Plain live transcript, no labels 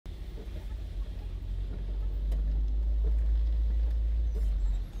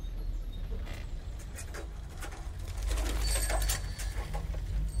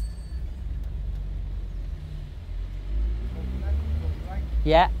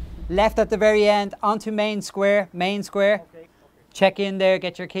Yeah, left at the very end, onto main square, Okay. check in there,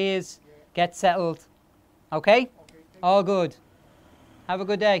 get your keys, get settled, okay? All good. Have a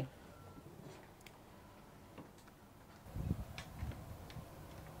good day.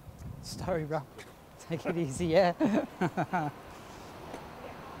 Sorry, bro. Take it easy, yeah?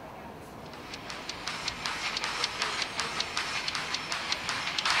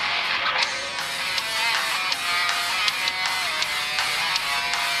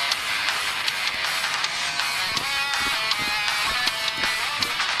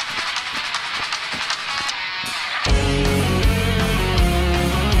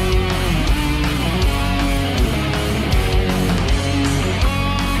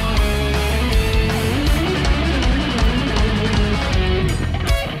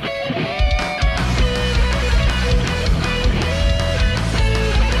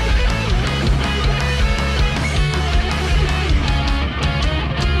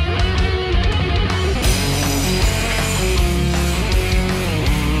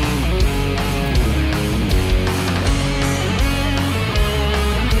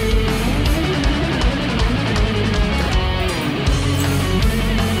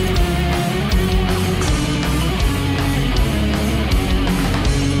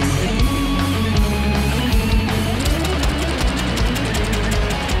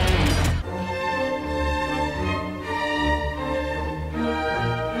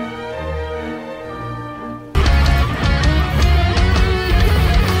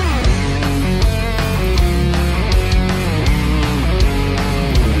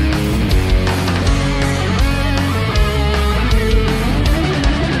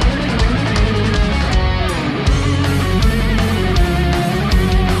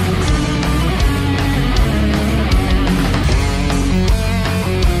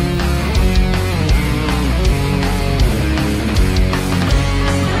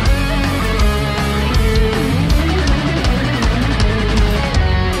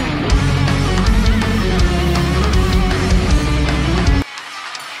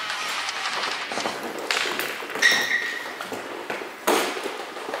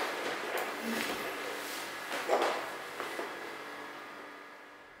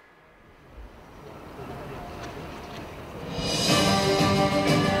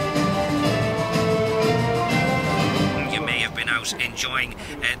 Enjoying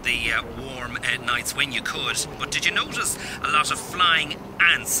the warm nights when you could, but did you notice a lot of flying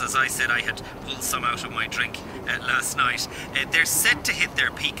ants? As I said, I had pulled some out of my drink last night. They're set to hit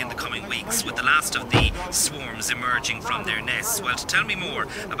their peak in the coming weeks, with the last of the swarms emerging from their nests. Well, to tell me more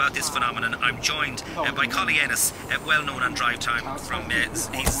about this phenomenon, I'm joined by Collie Ennis, well known on Drive Time from he's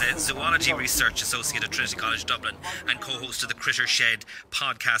Zoology Research Associate at Trinity College Dublin and co-host of the Critter Shed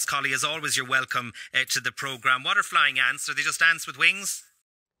podcast. Collie, as always, you're welcome to the programme. What are flying ants? Are they just ants with wings?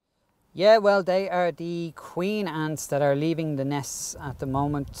 Yeah, well, they are the queen ants that are leaving the nests at the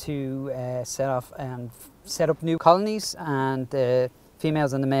moment to set up new colonies, and the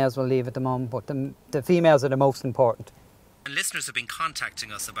females and the males will leave at the moment, but the females are the most important. And listeners have been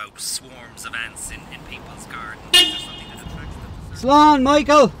contacting us about swarms of ants in people's gardens. Is there something that attracts them? Slán,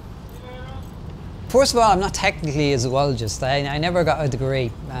 Michael! First of all, I'm not technically a zoologist. I never got a degree,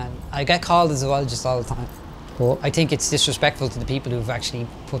 and I get called a zoologist all the time. But I think it's disrespectful to the people who've actually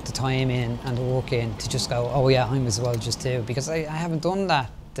put the time in and the work in to just go, oh yeah, I'm a zoologist too, because I haven't done that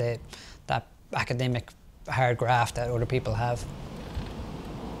academic hard graft that other people have.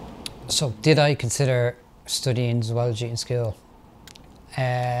 So did I consider studying zoology in school?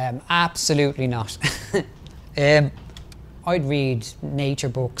 Absolutely not. I'd read nature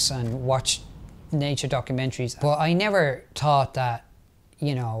books and watch nature documentaries, but I never thought that,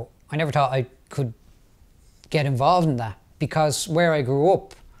 I could get involved in that, because where I grew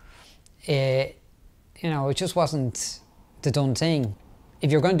up, it just wasn't the done thing. If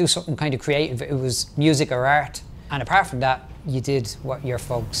you're going to do something kind of creative, it was music or art, and apart from that, you did what your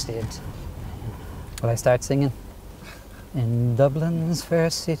folks did. Will I start singing? In Dublin's fair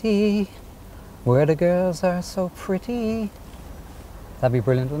city, where the girls are so pretty. That'd be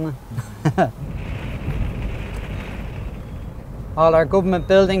brilliant, wouldn't it? All our government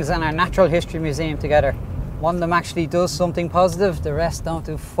buildings and our Natural History Museum together. One of them actually does something positive, the rest don't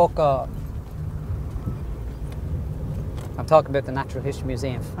do fuck all. I'm talking about the Natural History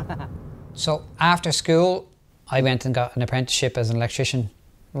Museum. So after school, I went and got an apprenticeship as an electrician,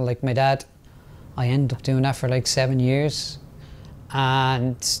 like my dad. I ended up doing that for like 7 years,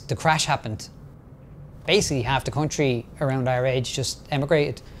 and the crash happened. Basically half the country around our age just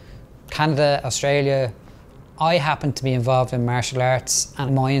emigrated. Canada, Australia. I happened to be involved in martial arts,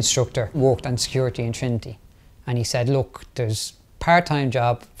 and my instructor worked on security in Trinity. And he said, look, there's part-time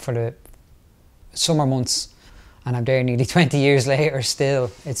job for the summer months, and I'm there nearly 20 years later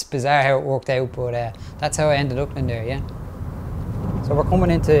still. It's bizarre how it worked out, but that's how I ended up in there, yeah. So we're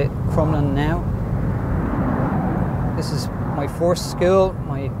coming into Crumlin now. This is my first school.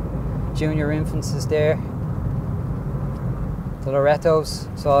 My junior infants is there. The Lorettos.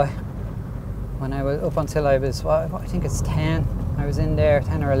 So when I was up until I was, well, I think it's 10, I was in there,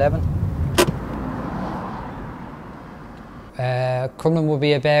 10 or 11. Crumlin would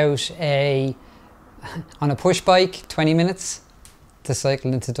be about on a push bike, 20 minutes to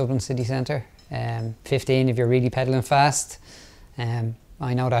cycle into Dublin city centre. 15 if you're really pedalling fast.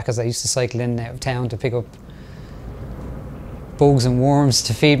 I know that because I used to cycle in and out of town to pick up bugs and worms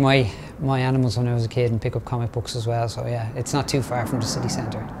to feed my animals when I was a kid, and pick up comic books as well. So yeah, it's not too far from the city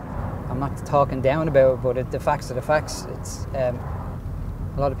centre. I'm not talking down about it, but the facts are the facts. It's a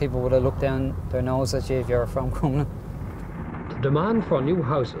lot of people would have looked down their nose at you if you're from Crumlin. The demand for new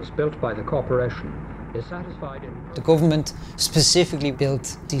houses built by the corporation is satisfied in... The government specifically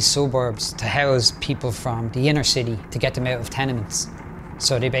built these suburbs to house people from the inner city, to get them out of tenements.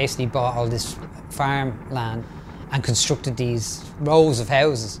 So they basically bought all this farmland and constructed these rows of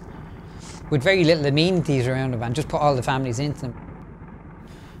houses with very little amenities around them, and just put all the families into them.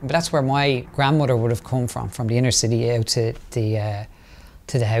 But that's where my grandmother would have come from the inner city out to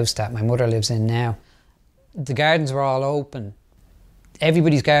the house that my mother lives in now. The gardens were all open.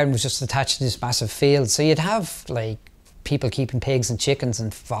 Everybody's garden was just attached to this massive field. So you'd have like people keeping pigs and chickens,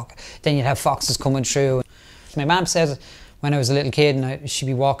 and then you'd have foxes coming through. My mum said when I was a little kid and she'd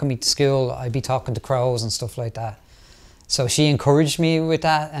be walking me to school, I'd be talking to crows and stuff like that. So she encouraged me with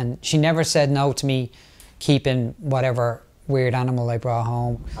that, and she never said no to me keeping whatever weird animal I brought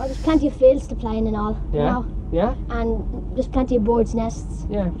home. Oh, there's plenty of fields to play in and all. Yeah? You know? Yeah? And there's plenty of birds' nests.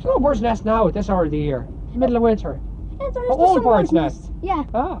 Yeah. There's no bird's nest now at this hour of the year. Middle of winter. Yeah, there's Old some bird's nest. Yeah.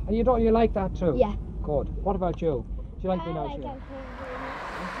 Ah, and you like that too? Yeah. Good. What about you? Do you like being out here?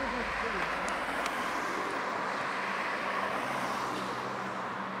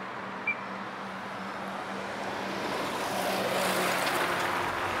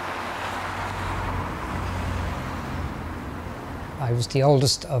 I was the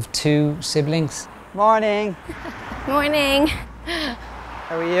oldest of 2 siblings. Morning. Morning.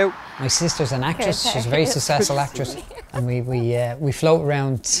 How are you? My sister's an actress. Good, She's a how very are you? successful actress, and we float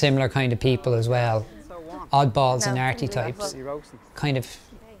around similar kind of people as well. Oddballs and arty types. Kind of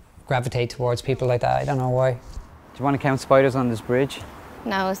gravitate towards people like that. I don't know why. Do you want to count spiders on this bridge?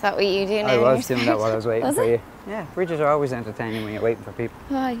 No, is that what you do now? I in was your doing that while I was waiting Was for it? you. Yeah, bridges are always entertaining when you're waiting for people.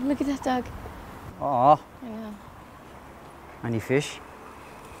 Hi, look at that dog. Oh, I know. any fish?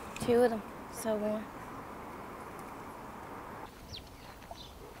 2 of them. So warm.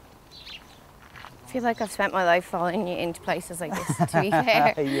 I feel like I've spent my life following you into places like this, to be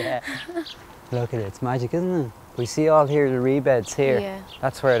fair. Yeah. Look at it, it's magic, isn't it? We see all here the reeds here. Yeah.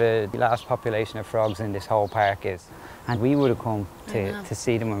 That's where the last population of frogs in this whole park is. And we would have come to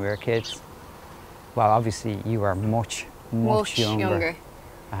see them when we were kids. Well, obviously you are much younger.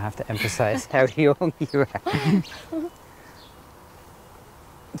 I have to emphasise how young you are.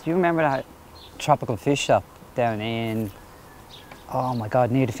 Do you remember that tropical fish shop down in, oh my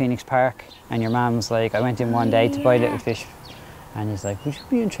God, near the Phoenix Park? And your mum was like, I went in one day to buy little fish, and he's like, would you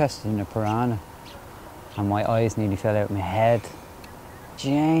be interested in a piranha? And my eyes nearly fell out of my head.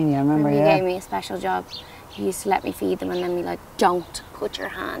 Jane, you remember, He yeah? gave me a special job. He used to let me feed them and then be like, don't put your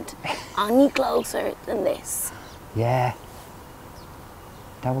hand any closer than this. Yeah.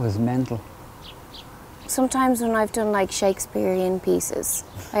 That was mental. Sometimes when I've done like Shakespearean pieces,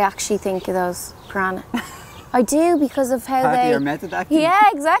 I actually think of those piranha. I do, because of how Part of they... your method acting? Yeah,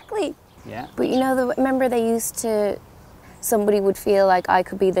 exactly. Yeah. But you know, remember they used to... Somebody would feel like I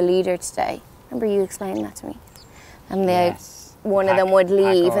could be the leader today. Remember you explained that to me? And one of them would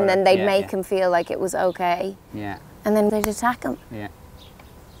leave, and then they'd make him feel like it was okay. Yeah. And then they'd attack him. Yeah.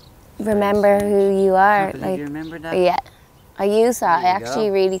 Remember who you are. Like, you remember that? Yeah. I use that. I There you actually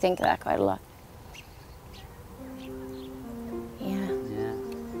go. really think of that quite a lot. Yeah. Yeah.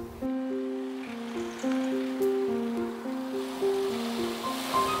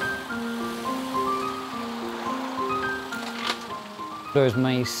 There's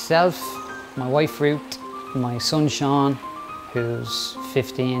myself, my wife Ruth, my son Sean, who's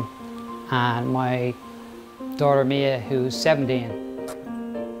 15, and my daughter Mia, who's 17,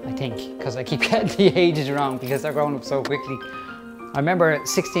 I think, because I keep getting the ages wrong because they're growing up so quickly. I remember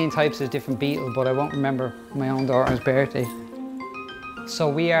 16 types of different beetle, but I won't remember my own daughter's birthday. So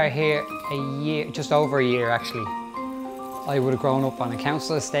we are here a year, just over a year actually. I would have grown up on a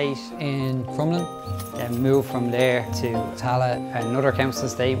council estate In Crumlin, then moved from there to Tala, another council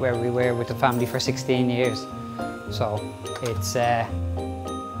estate where we were with the family for 16 years. So it's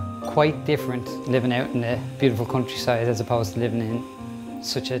quite different living out in the beautiful countryside as opposed to living in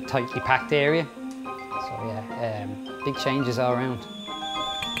such a tightly packed area. So yeah, big changes all around.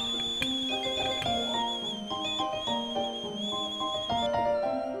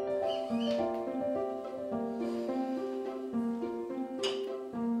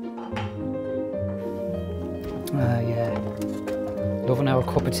 Yeah, loving our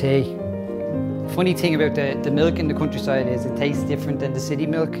cup of tea. Funny thing about the milk in the countryside is it tastes different than the city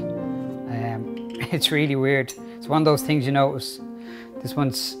milk. It's really weird. It's one of those things you notice. This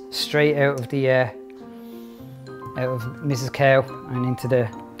one's straight out of the out of Mrs. Cow and into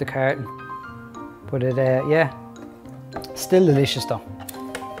the carton. But it yeah, still delicious though.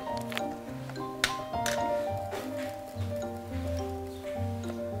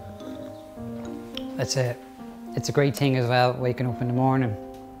 It's a great thing as well, waking up in the morning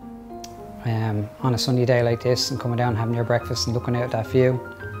on a sunny day like this and coming down having your breakfast and looking out at that view.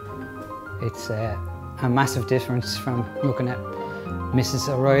 It's a massive difference from looking at Mrs.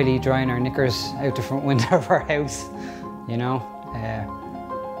 O'Reilly drying her knickers out the front window of her house, you know.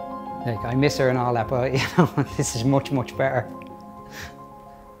 Like, I miss her and all that, but you know, this is much, much better.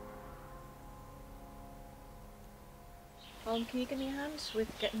 Can you give me a hand with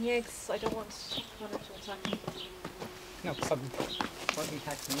getting the eggs? I don't want one to attack me. No problem.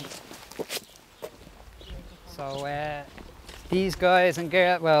 So these guys and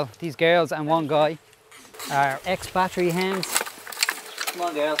these girls and one guy are ex-battery hens. Come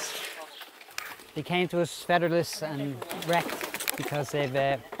on, girls. They came to us featherless and wrecked because they've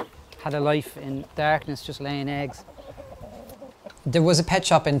had a life in darkness, just laying eggs. there was a pet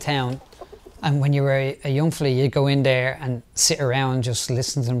shop in town, and when you were a young fella, you'd go in there and sit around, just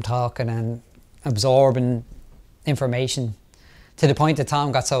listen to them talking and absorbing information. To the point that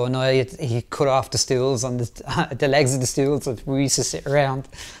Tom got so annoyed, he cut off the stools on the legs of the stools that we used to sit around,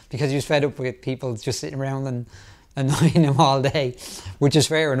 because he was fed up with people just sitting around and annoying him all day, which is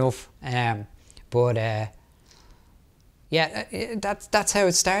fair enough. Yeah, that's how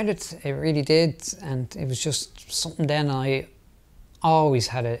it started. It really did, and it was just something then I always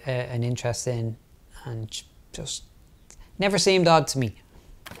had an interest in, and just never seemed odd to me.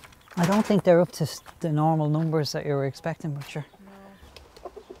 I don't think they're up to the normal numbers that you were expecting, but sure.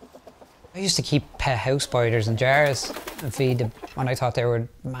 I used to keep pet house spiders in jars and feed them when I thought they were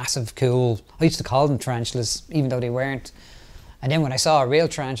massive, cool. I used to call them tarantulas, even though they weren't. And then when I saw a real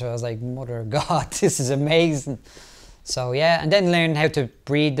tarantula, I was like, mother of God, this is amazing. So yeah, and then learn how to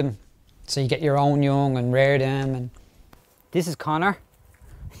breed them, so you get your own young and rear them. And this is Connor.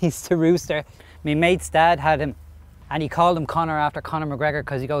 He's the rooster. My mate's dad had him, and he called him Connor after Conor McGregor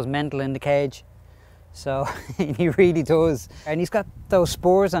because he goes mental in the cage. So he really does. And he's got those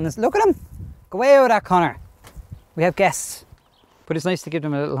spores on his... Look at him! Go away with that, Connor. We have guests. But it's nice to give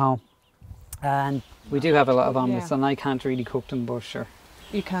them a little home. And we do have a lot of omelettes, and I can't really cook them, but sure.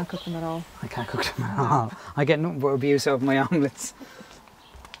 You can't cook them at all. I can't cook them at all. I get nothing but abuse over my omelettes.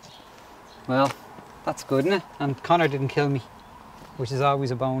 Well, that's good, isn't it? And Connor didn't kill me, which is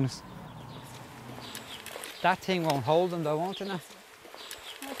always a bonus. That thing won't hold them though, won't it?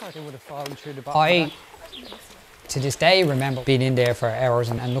 I thought they would have fallen through the bottom. To this day, remember being in there for hours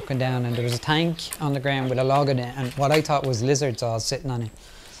and looking down, and there was a tank on the ground with a log in it, and what I thought was lizards all sitting on it.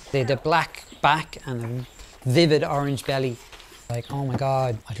 They had a black back and a vivid orange belly. Like, oh my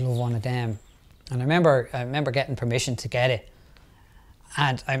God, I'd love one of them. And I remember getting permission to get it.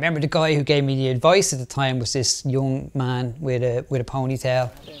 And I remember the guy who gave me the advice at the time was this young man with a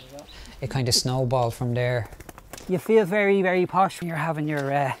ponytail. It kind of snowballed from there. You feel very, very posh when you're having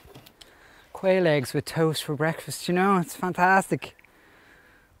your quail eggs with toast for breakfast, you know, it's fantastic.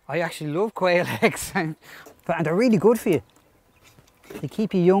 I actually love quail eggs, and they're really good for you. They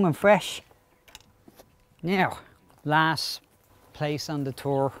keep you young and fresh. Now, last place on the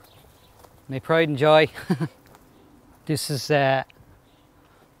tour, my pride and joy. This is a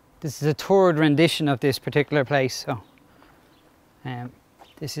toured rendition of this particular place. So,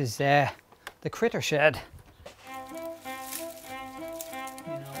 this is the critter shed.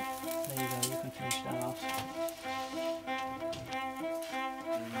 You know, there you go. You can finish that off.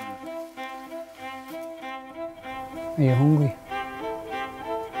 Are you hungry?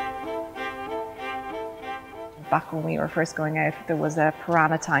 Back when we were first going out, there was a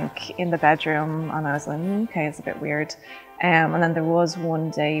piranha tank in the bedroom, and I was like, okay, it's a bit weird. And then there was one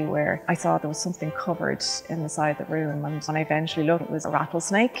day where I saw there was something covered in the side of the room, and when I eventually looked, it was a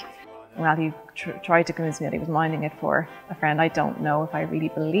rattlesnake. Well, he tried to convince me that he was minding it for a friend. I don't know if I really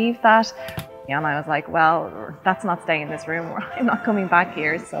believe that. And I was like, well, that's not staying in this room. I'm not coming back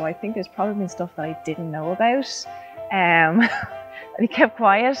here. So I think there's probably stuff that I didn't know about. And he kept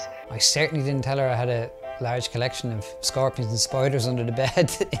quiet. I certainly didn't tell her I had a large collection of scorpions and spiders under the bed.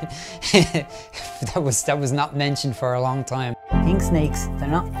 that was not mentioned for a long time. King snakes,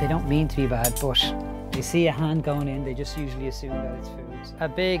 they don't mean to be bad, but they see a hand going in, they just usually assume that it's food. A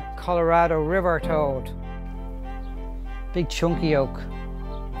big Colorado river toad. Big chunky oak.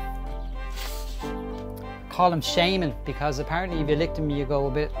 Call him shaman because apparently if you lick them you go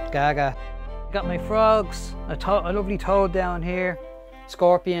a bit gaga. Got my frogs, a lovely toad down here.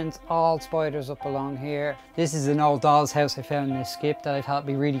 Scorpions, all spiders up along here. This is an old doll's house I found in a skip that I thought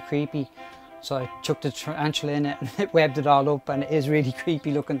would be really creepy. So I chucked a tarantula in it and it webbed it all up, and it is really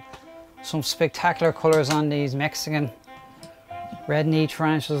creepy looking. Some spectacular colours on these Mexican red knee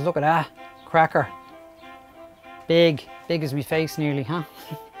tarantulas. Look at that, cracker. Big as my face nearly, huh?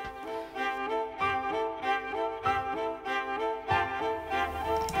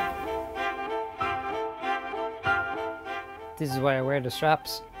 This is why I wear the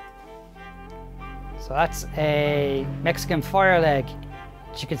straps. So that's a Mexican fire leg.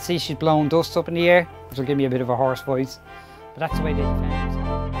 As you can see, she's blowing dust up in the air, which will give me a bit of a hoarse voice. But that's the way they defend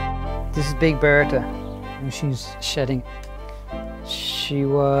themselves. This is Big Bertha, and she's shedding. She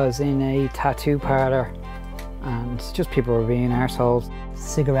was in a tattoo parlour, and just people were being arseholes.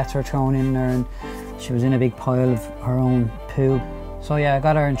 Cigarettes were thrown in there, and she was in a big pile of her own poo. So yeah, I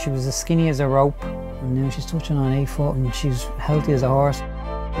got her, and she was as skinny as a rope. And now she's touching on 8 foot and she's healthy as a horse.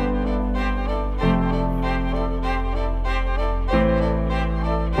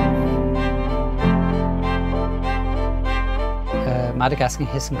 Madagascan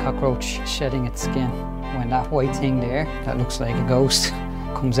hissing cockroach shedding its skin. When that white thing there, that looks like a ghost,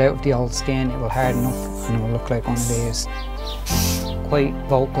 comes out of the old skin, it will harden up and it will look like one of these. Quite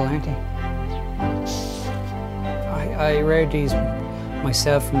vocal, aren't they? I reared these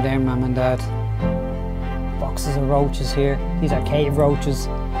myself from their mum and dad. Boxes of roaches here. These are cave roaches.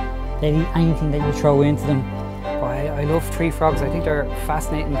 They eat anything that you throw into them. But I love tree frogs. I think they're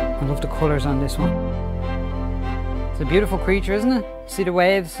fascinating. I love the colours on this one. It's a beautiful creature, isn't it? See the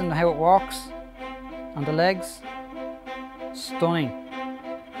waves and how it walks on the legs. Stunning.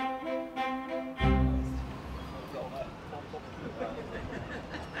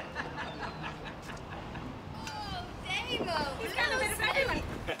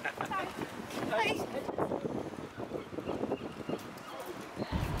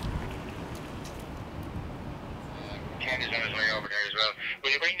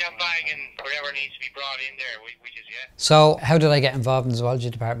 So how did I get involved in the zoology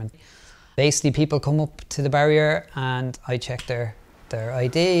department? Basically people come up to the barrier and I check their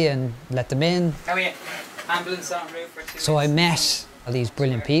ID and let them in. How are you? Ambulance en route for 2 So I met all these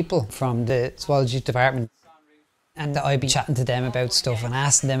brilliant people from the zoology department, and I'd be chatting to them about stuff and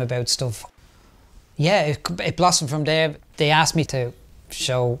asking them about stuff. Yeah, it blossomed from there. They asked me to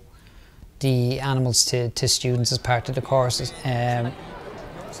show the animals to students as part of the courses.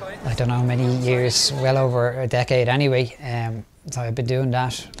 I don't know how many years, well over a decade anyway, so I've been doing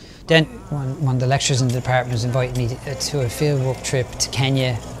that. Then one of the lecturers in the department invited me to a fieldwork trip to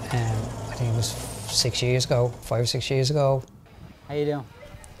Kenya, I think it was 5 or 6 years ago. How you doing?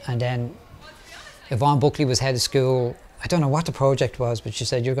 And then Yvonne Buckley was head of school. I don't know what the project was, but she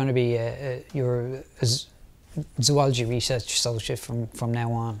said you're going to be you're a zoology research associate from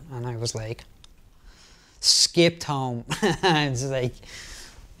now on. And I was like, skipped home.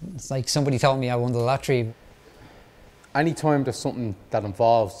 It's like somebody told me I won the lottery. Anytime there's something that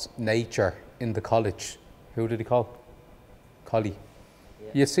involves nature in the college, who did he call? Collie. Yeah.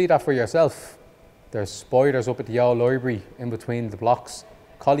 You see that for yourself. There's spiders up at the old library in between the blocks.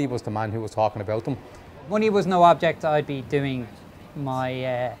 Collie was the man who was talking about them. Money was no object. I'd be doing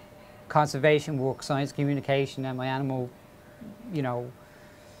my conservation work, science communication, and my animal,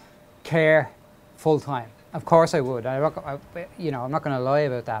 care full time. Of course I would. I'm not going to lie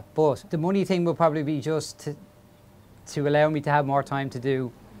about that. But the money thing would probably be just to allow me to have more time to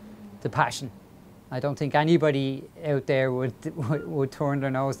do the passion. I don't think anybody out there would turn their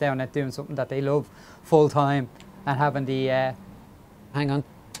nose down at doing something that they love full time and having the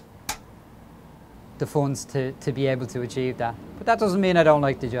the funds to be able to achieve that. But that doesn't mean I don't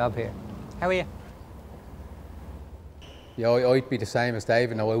like the job here. How are you? Yeah, I'd be the same as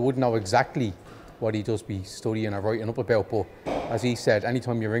David. Now, I wouldn't know exactly what he does be studying or writing up about, but as he said,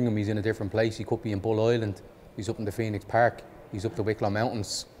 anytime you ring him, he's in a different place. He could be in Bull Island, he's up in the Phoenix Park, he's up the Wicklow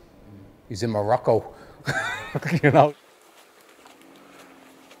Mountains, he's in Morocco,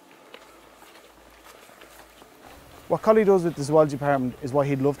 What Collie does with the zoology department is what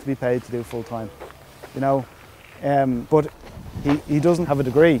he'd love to be paid to do full time, you know. But he doesn't have a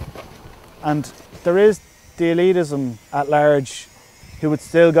degree. And there is the elitism at large who would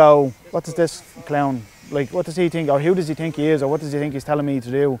still go, what does this clown, like what does he think, or who does he think he is, or what does he think he's telling me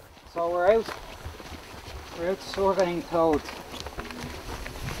to do? So we're out surveying toads.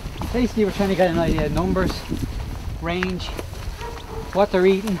 Basically we're trying to get an idea of numbers, range, what they're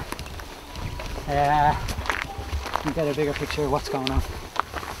eating, and get a bigger picture of what's going on.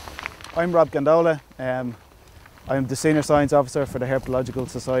 I'm Rob Gandola. I'm the Senior Science Officer for the Herpetological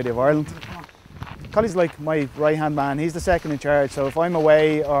Society of Ireland. Collie's like my right-hand man. He's the second in charge, so if I'm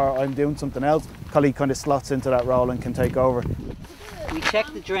away or I'm doing something else, Collie kind of slots into that role and can take over. We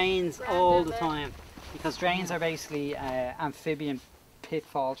check the drains all the time, because drains are basically amphibian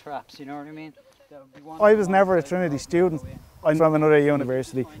pitfall traps, you know what I mean? I was never a Trinity student. I'm from another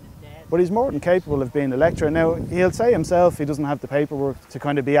university. But he's more than capable of being a lecturer. Now, he'll say himself he doesn't have the paperwork to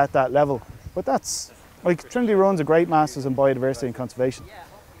kind of be at that level, but that's, like, Trinity runs a great Masters in Biodiversity and Conservation.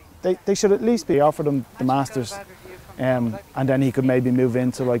 They should at least be offered him the Masters, and then he could maybe move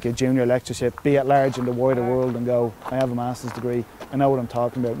into like a junior lectureship, be at large in the wider world and go, I have a Master's degree, I know what I'm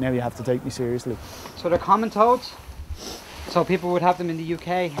talking about, now you have to take me seriously. So they're common toads, so people would have them in the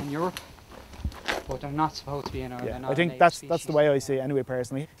UK and Europe, but they're not supposed to be in our. Yeah, I think that's the way I see it anyway,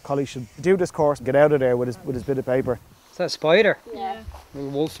 personally. Collie should do this course and get out of there with his bit of paper. Is that a spider? Yeah. A little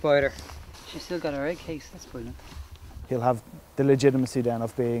wolf spider. She's still got her egg case, that's brilliant. He'll have the legitimacy then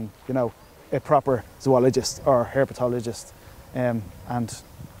of being, you know, a proper zoologist or herpetologist, and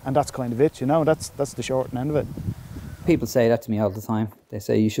that's kind of it, you know, that's the short end of it. People say that to me all the time. They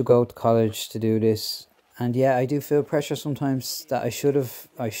say you should go to college to do this, and yeah, I do feel pressure sometimes that I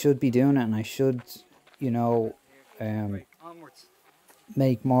should be doing it, and I should, you know,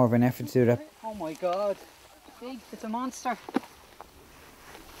 make more of an effort to do that. Oh my God, it's a monster.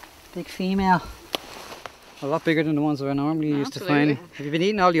 Big female. A lot bigger than the ones that we're normally used to finding. Have you been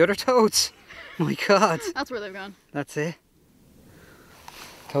eating all the other toads? Oh my God. That's where they've gone. That's it.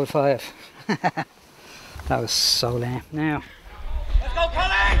 Toad 5. That was so lame. Now. Let's go,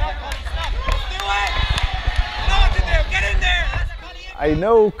 Collie! Let's do it! You know what to do, get in there! I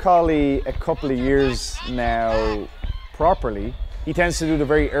know Collie a couple of years now properly. He tends to do the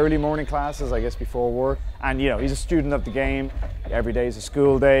very early morning classes, I guess, before work. And, you know, he's a student of the game. Every day is a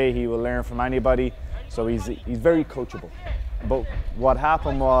school day. He will learn from anybody. So he's very coachable. But what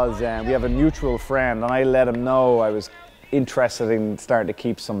happened was we have a mutual friend, and I let him know I was interested in starting to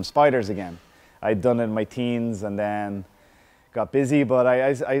keep some spiders again. I'd done it in my teens and then got busy, but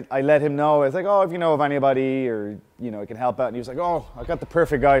I let him know. I was like, oh, if you know of anybody or, you know, I can help out. And he was like, oh, I've got the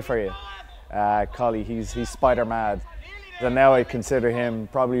perfect guy for you. Collie, he's spider mad. And now I consider him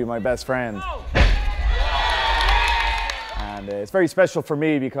probably my best friend. And it's very special for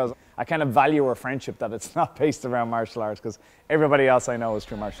me because I kind of value our friendship, that it's not based around martial arts, because everybody else I know is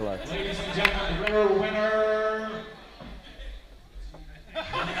through martial arts. Ladies and gentlemen, winner.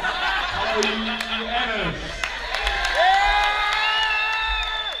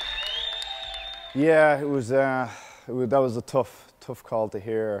 Yeah, that was a tough call to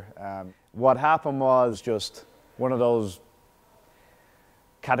hear. What happened was just one of those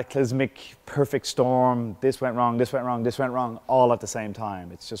cataclysmic, perfect storm. This went wrong, this went wrong, this went wrong, all at the same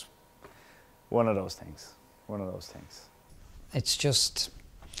time. It's just one of those things. One of those things. It's just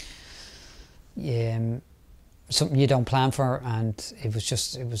something you don't plan for, and it was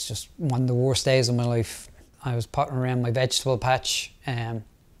just one of the worst days of my life. I was potting around my vegetable patch.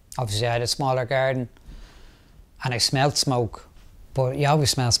 Obviously, I had a smaller garden, and I smelled smoke. But you always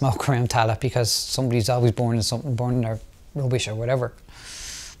smell smoke around Tallaght because somebody's always burning something, burning their rubbish or whatever.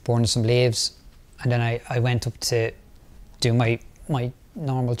 Burning some leaves, and then I went up to do my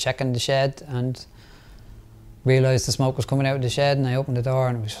normal check in the shed and realised the smoke was coming out of the shed, and I opened the door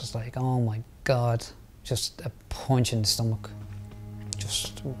and it was just like, oh my God, just a punch in the stomach.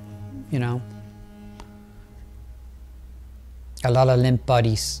 Just, you know. A lot of limp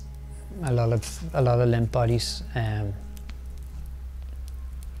bodies. A lot of limp bodies.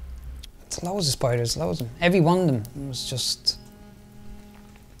 It's loads of spiders, loads of them. Every one of them was just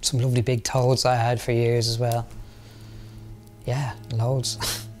some lovely big toads I had for years as well. Yeah, loads.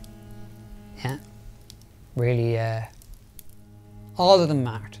 Yeah, really, all of them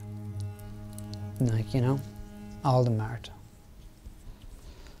marked. Like, you know, all of them marked.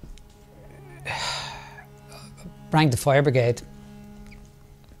 Rang the fire brigade,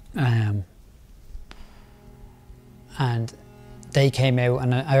 and they came out,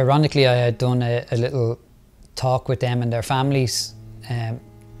 and ironically I had done a little talk with them and their families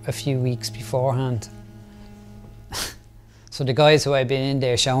a few weeks beforehand. So the guys who I'd been in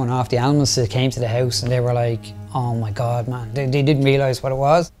there showing off the animals came to the house and they were like, oh my God, man. They didn't realise what it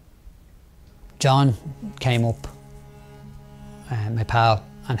was. John came up, my pal,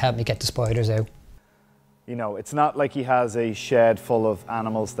 and helped me get the spiders out. You know, it's not like he has a shed full of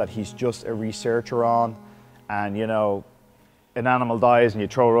animals that he's just a researcher on, and you know, an animal dies and you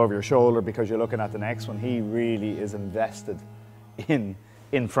throw it over your shoulder because you're looking at the next one. He really is invested in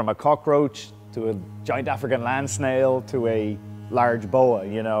from a cockroach to a giant African land snail to a large boa,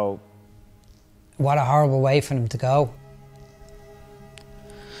 you know. What a horrible way for them to go.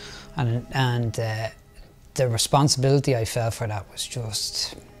 And the responsibility I felt for that was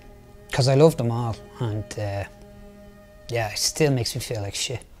just, because I loved them all, and yeah, it still makes me feel like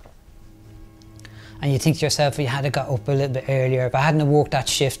shit. And you think to yourself, if you had got up a little bit earlier, if I hadn't worked that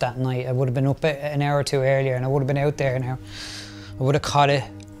shift that night, I would have been up an hour or two earlier and I would have been out there now. I would have caught it.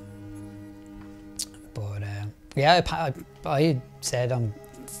 But yeah, I said I'm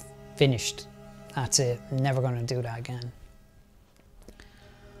finished. That's it, I'm never going to do that again.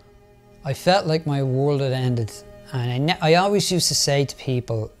 I felt like my world had ended. And I always used to say to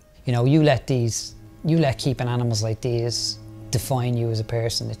people, you know, you let keeping animals like these define you as a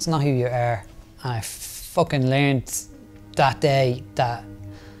person. It's not who you are. And I fucking learned that day that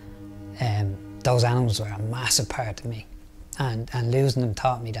those animals were a massive part of me. And losing them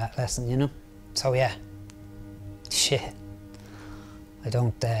taught me that lesson, you know? So yeah, shit. I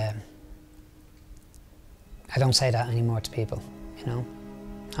don't say that anymore to people, you know?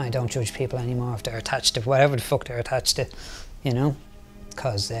 I don't judge people anymore if they're attached to whatever the fuck they're attached to, you know?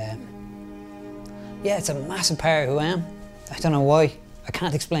 Because, yeah, it's a massive part of who I am. I don't know why. I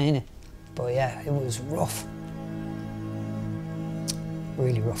can't explain it. But yeah, it was rough.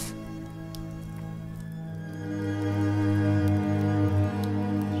 Really rough.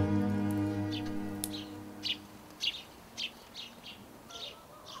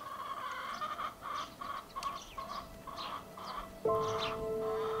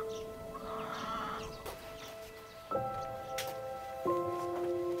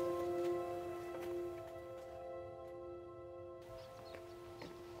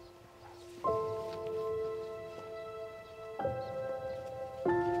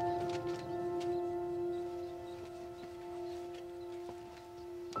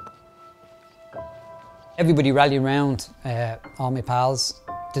 Everybody rallied around, all my pals,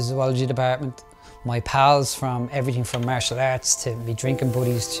 the zoology department, my pals from everything from martial arts to me drinking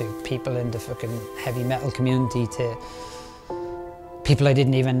buddies to people in the fucking heavy metal community to people I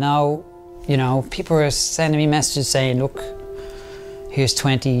didn't even know. You know, people were sending me messages saying, look, here's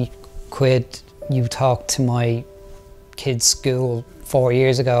 20 quid, you talked to my kid's school 4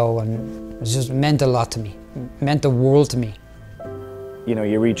 years ago, and it just meant a lot to me, it meant the world to me. You know,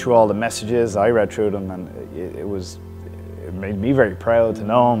 you read through all the messages, I read through them, and it made me very proud to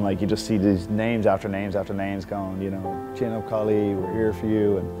know him. Like, you just see these names after names after names going, you know, chin up, Collie, we're here for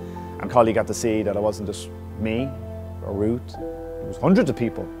you. And Collie got to see that it wasn't just me or Ruth, it was hundreds of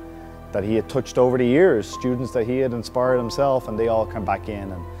people that he had touched over the years, students that he had inspired himself, and they all come back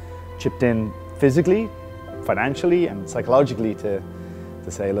in and chipped in physically, financially, and psychologically to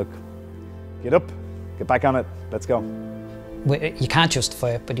say, look, get up, get back on it, let's go. You can't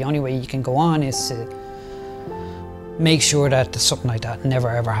justify it, but the only way you can go on is to make sure that something like that never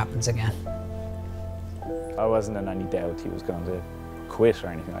ever happens again. I wasn't in any doubt he was going to quit or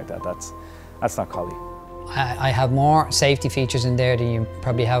anything like that. That's not Collie. I have more safety features in there than you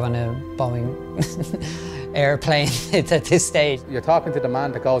probably have on a Boeing airplane at this stage. You're talking to the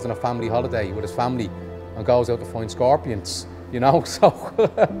man that goes on a family holiday with his family and goes out to find scorpions, you know, so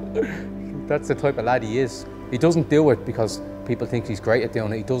that's the type of lad he is. He doesn't do it because people think he's great at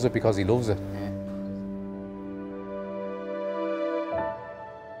doing it, he does it because he loves it.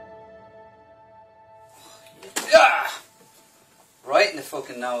 Yeah. Right in the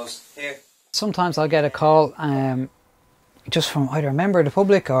fucking nose. Here. Sometimes I'll get a call just from either a member of the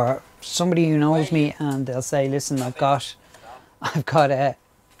public or somebody who knows me, and they'll say, listen, I've got a,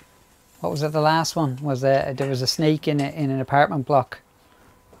 what was it, the last one? There was a snake in an apartment block,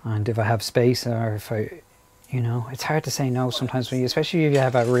 and if I have space or if I, you know, it's hard to say no sometimes when you, especially if you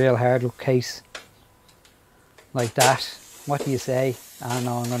have a real hard look case like that. What do you say? I don't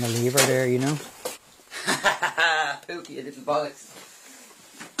know, I'm going to leave her there, you know. Poopy, you little bollocks.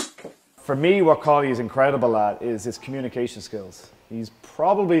 For me, what Collie is incredible at is his communication skills. He's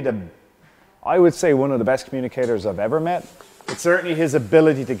probably I would say, one of the best communicators I've ever met. But certainly his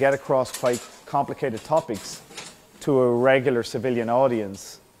ability to get across quite complicated topics to a regular civilian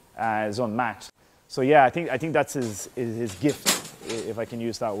audience is unmatched. So yeah, I think that's his gift, if I can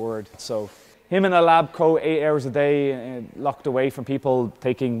use that word. So him in a lab coat 8 hours a day, locked away from people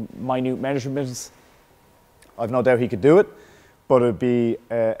taking minute measurements, I've no doubt he could do it, but it'd be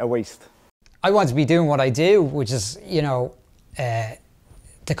a waste. I want to be doing what I do, which is, you know,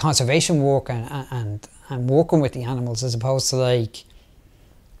 the conservation work and working with the animals, as opposed to like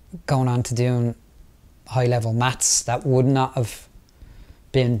going on to doing high level maths. That would not have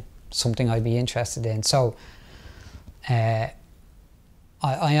been something I'd be interested in. So I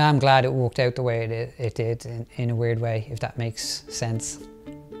am glad it worked out the way it did in a weird way, if that makes sense.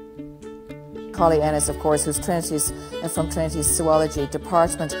 Collie Ennis, of course, who's from Trinity's zoology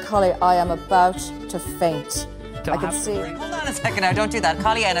department. Collie, I am about to faint. I can see. Hold on a second now, don't do that.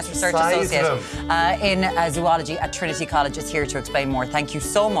 Collie Ennis, Research Associate in Zoology at Trinity College, is here to explain more. Thank you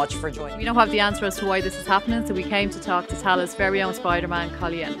so much for joining. We don't have the answer as to why this is happening, so we came to talk to Tala's very own Spider-Man,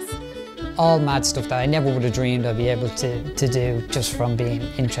 Collie Ennis. All mad stuff that I never would have dreamed I'd be able to do just from being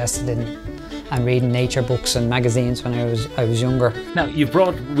interested in and reading nature books and magazines when I was younger. Now, you've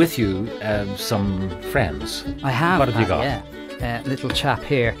brought with you some friends. I have. What have you got? Yeah, little chap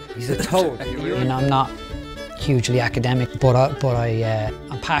here. He's a toad. You know, I'm not hugely academic, but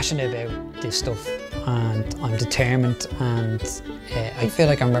I'm passionate about this stuff, and I'm determined, and I feel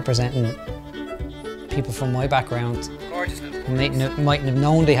like I'm representing people from my background who mightn't have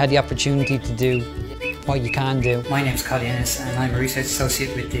known they had the opportunity to do what you can do. My name's Collie Ennis, and I'm a research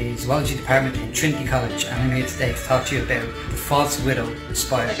associate with the zoology department in Trinity College, and I'm here today to talk to you about the false widow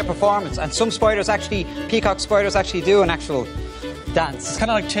spider. Like a performance, and some spiders actually, peacock spiders actually do an actual dance. It's kind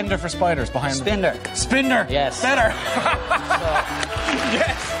of like Tinder for spiders behind Spinder. Spinder? Yes. Better.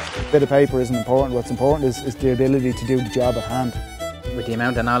 Yes. A bit of paper isn't important. What's important is the ability to do the job at hand. With the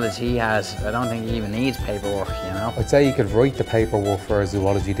amount of knowledge he has, I don't think he even needs paperwork, you know? I'd say you could write the paperwork for a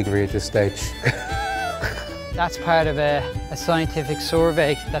zoology degree at this stage. That's part of a scientific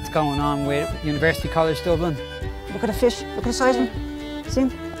survey that's going on with University College Dublin. Look at the fish, look at the size of him. See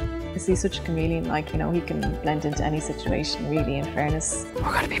him? Is he such a chameleon? Like, you know, he can blend into any situation, really, in fairness. We're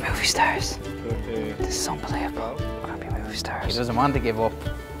going to be movie stars. This is unbelievable. We're going to be movie stars. He doesn't want to give up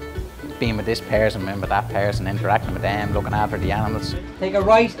being with this person, being with that person, interacting with them, looking after the animals. Take a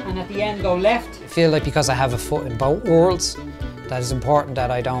right and at the end go left. I feel like because I have a foot in both worlds, that it's important that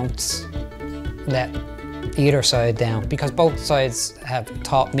I don't let either side down, because both sides have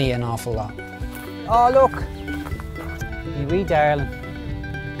taught me an awful lot. Oh, look. You wee darling.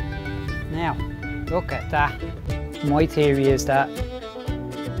 Now, look at that. My theory is that,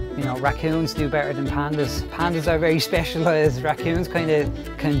 you know, raccoons do better than pandas. Pandas are very specialised. Raccoons kind of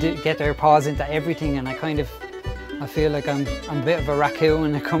can get their paws into everything, and I feel like I'm a bit of a raccoon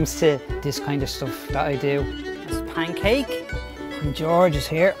when it comes to this kind of stuff that I do. It's Pancake, and George is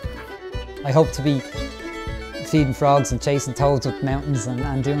here. I hope to be feeding frogs and chasing toads up mountains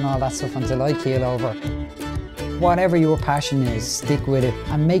and doing all that stuff until I keel over. Whatever your passion is, stick with it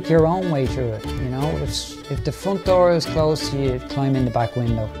and make your own way through it. You know, if the front door is closed to you, climb in the back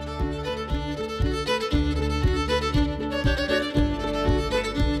window.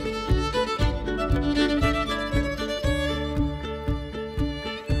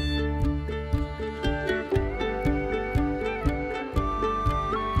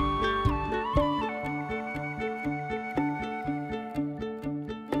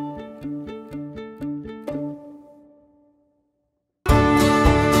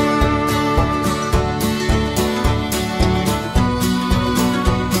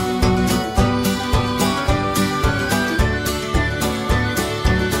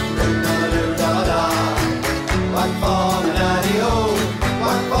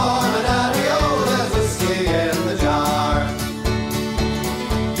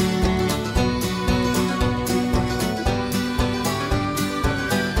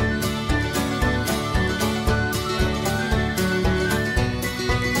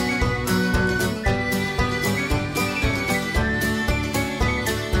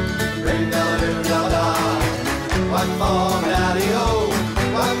 What for?